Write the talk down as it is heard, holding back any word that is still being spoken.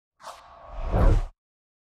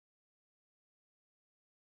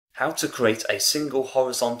How to create a single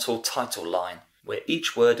horizontal title line where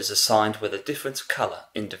each word is assigned with a different colour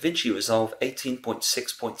in DaVinci Resolve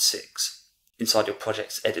 18.6.6. Inside your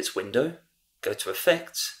project's edits window, go to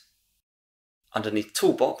Effects. Underneath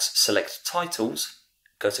Toolbox, select Titles.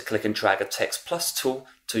 Go to click and drag a Text Plus tool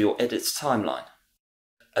to your edits timeline.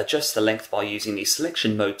 Adjust the length by using the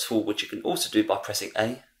Selection Mode tool, which you can also do by pressing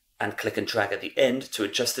A, and click and drag at the end to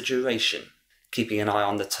adjust the duration, keeping an eye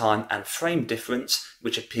on the time and frame difference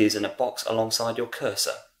which appears in a box alongside your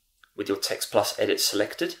cursor. With your Text Plus edit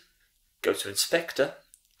selected, go to Inspector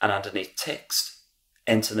and underneath Text,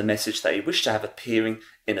 enter the message that you wish to have appearing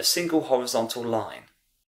in a single horizontal line.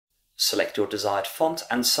 Select your desired font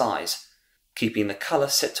and size, keeping the colour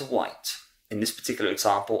set to white. In this particular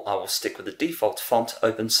example, I will stick with the default font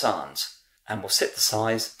Open Sans and will set the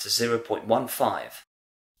size to 0.15.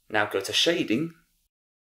 Now go to Shading.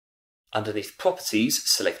 Underneath Properties,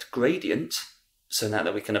 select Gradient, so now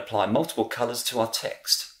that we can apply multiple colours to our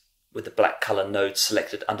text. With the black colour node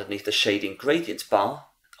selected underneath the Shading Gradient bar,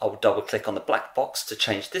 I will double click on the black box to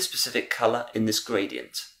change this specific colour in this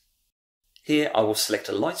gradient. Here I will select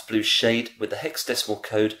a light blue shade with the hexadecimal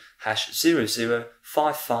code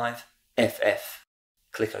 #0055FF.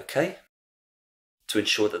 Click OK. To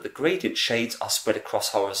ensure that the gradient shades are spread across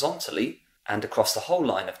horizontally and across the whole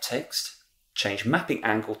line of text, change mapping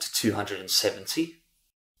angle to 270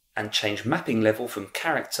 and change mapping level from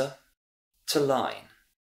character to line.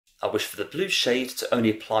 I wish for the blue shade to only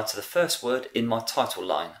apply to the first word in my title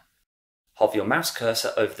line. Hover your mouse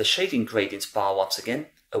cursor over the Shading Gradients bar once again,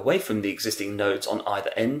 away from the existing nodes on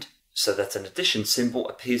either end, so that an addition symbol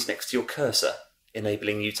appears next to your cursor,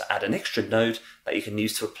 enabling you to add an extra node that you can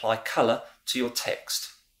use to apply colour to your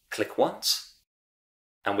text. Click once,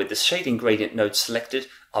 and with the Shading Gradient node selected,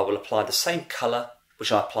 I will apply the same colour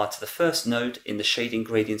which I applied to the first node in the Shading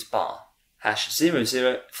Gradients bar,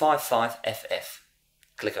 #0055FF.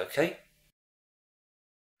 Click OK.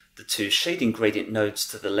 The two Shading Gradient nodes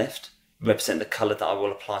to the left represent the colour that I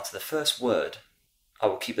will apply to the first word. I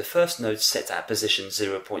will keep the first node set at position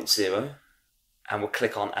 0.0 and will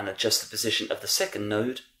click on and adjust the position of the second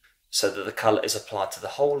node so that the colour is applied to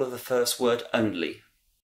the whole of the first word only.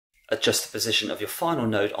 Adjust the position of your final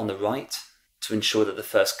node on the right to ensure that the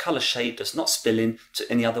first colour shade does not spill in to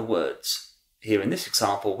any other words. Here in this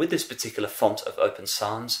example, with this particular font of Open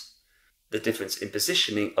Sans, the difference in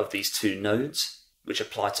positioning of these two nodes, which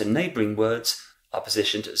apply to neighbouring words, are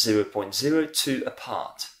positioned 0.02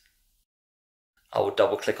 apart. I will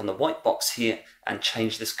double click on the white box here and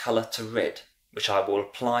change this colour to red, which I will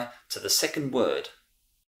apply to the second word.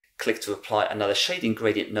 Click to apply another Shading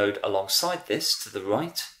Gradient node alongside this to the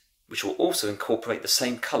right, which will also incorporate the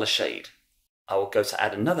same colour shade. I will go to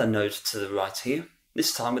add another node to the right here,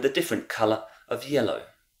 this time with a different colour of yellow,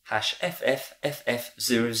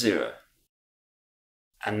 #FFFF00,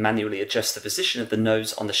 and manually adjust the position of the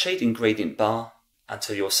nodes on the Shading Gradient bar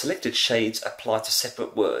until your selected shades apply to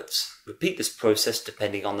separate words. Repeat this process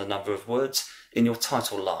depending on the number of words in your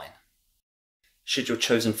title line. Should your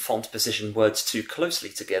chosen font position words too closely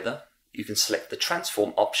together, you can select the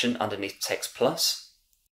Transform option underneath Text Plus,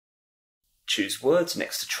 choose Words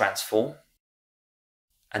next to Transform,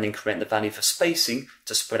 and increment the value for spacing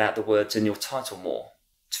to spread out the words in your title more,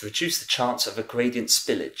 to reduce the chance of a gradient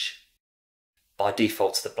spillage. By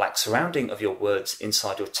default, the black surrounding of your words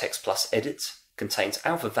inside your Text Plus edit contains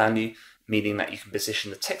alpha value, meaning that you can position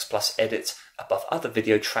the Text Plus edit above other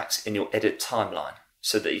video tracks in your edit timeline,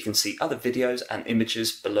 so that you can see other videos and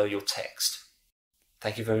images below your text.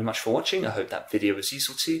 Thank you very much for watching. I hope that video was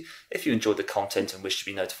useful to you. If you enjoyed the content and wish to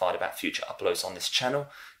be notified about future uploads on this channel,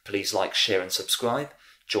 please like, share and subscribe.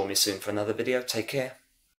 Join me soon for another video. Take care.